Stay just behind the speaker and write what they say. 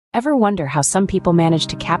Ever wonder how some people manage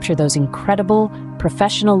to capture those incredible,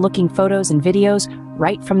 professional-looking photos and videos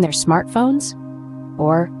right from their smartphones?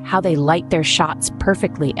 Or how they light their shots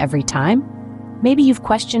perfectly every time? Maybe you've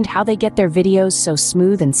questioned how they get their videos so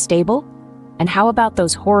smooth and stable? And how about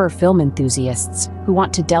those horror film enthusiasts who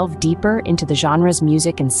want to delve deeper into the genre's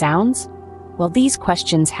music and sounds? Well, these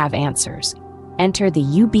questions have answers. Enter the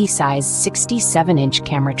UBeesize 67-inch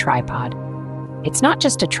camera tripod. It's not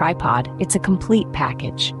just a tripod, it's a complete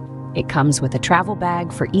package. It comes with a travel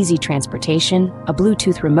bag for easy transportation, a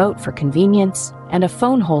Bluetooth remote for convenience, and a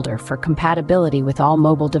phone holder for compatibility with all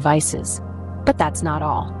mobile devices. But that's not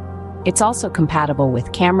all. It's also compatible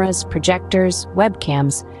with cameras, projectors,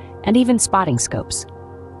 webcams, and even spotting scopes.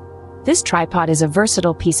 This tripod is a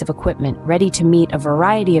versatile piece of equipment ready to meet a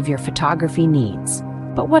variety of your photography needs.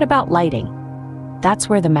 But what about lighting? That's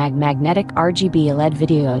where the magnetic RGB LED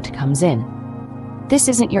video comes in. This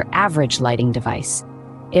isn't your average lighting device.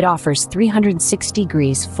 It offers 360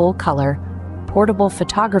 degrees full color, portable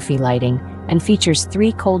photography lighting, and features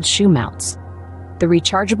 3 cold shoe mounts. The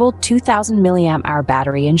rechargeable 2000 mAh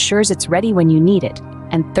battery ensures it's ready when you need it,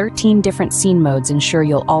 and 13 different scene modes ensure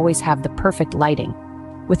you'll always have the perfect lighting.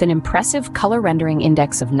 With an impressive color rendering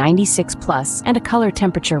index of 96+ and a color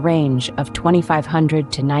temperature range of 2500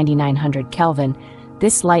 to 9900 Kelvin,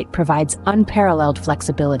 this light provides unparalleled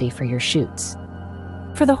flexibility for your shoots.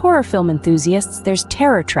 For the horror film enthusiasts, there's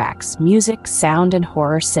Terror Tracks, music, sound, and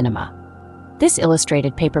horror cinema. This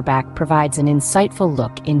illustrated paperback provides an insightful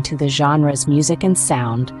look into the genre's music and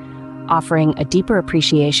sound, offering a deeper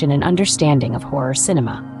appreciation and understanding of horror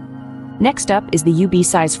cinema. Next up is the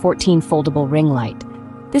UBeesize 14 Foldable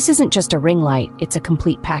RingLight. This isn't just a ring light, it's a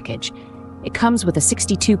complete package. It comes with a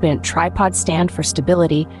 62-inch tripod stand for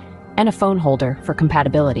stability and a phone holder for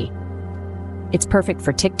compatibility. It's perfect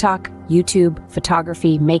for TikTok, YouTube,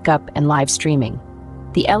 photography, makeup, and live streaming.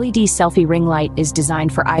 The LED selfie ring light is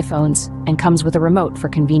designed for iPhones and comes with a remote for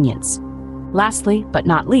convenience. Lastly, but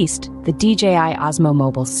not least, the DJI Osmo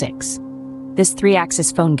Mobile 6. This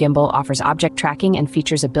 3-axis phone gimbal offers object tracking and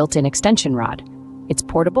features a built-in extension rod. It's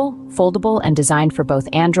portable, foldable, and designed for both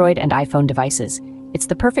Android and iPhone devices. It's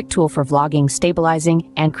the perfect tool for vlogging,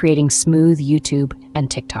 stabilizing, and creating smooth YouTube and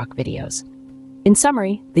TikTok videos. In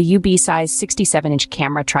summary, the UBeesize 67-inch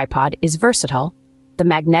camera tripod is versatile. The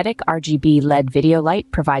magnetic RGB LED video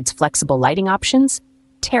light provides flexible lighting options.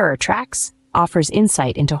 Terror Tracks offers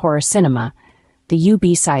insight into horror cinema. The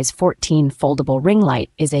UBeesize 14 Foldable Ring Light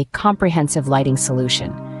is a comprehensive lighting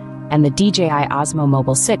solution, and the DJI Osmo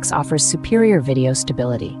Mobile 6 offers superior video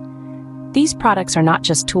stability. These products are not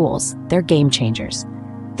just tools, they're game changers.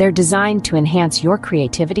 They're designed to enhance your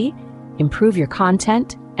creativity, improve your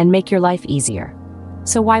content, and make your life easier.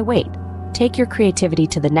 So why wait? Take your creativity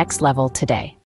to the next level today.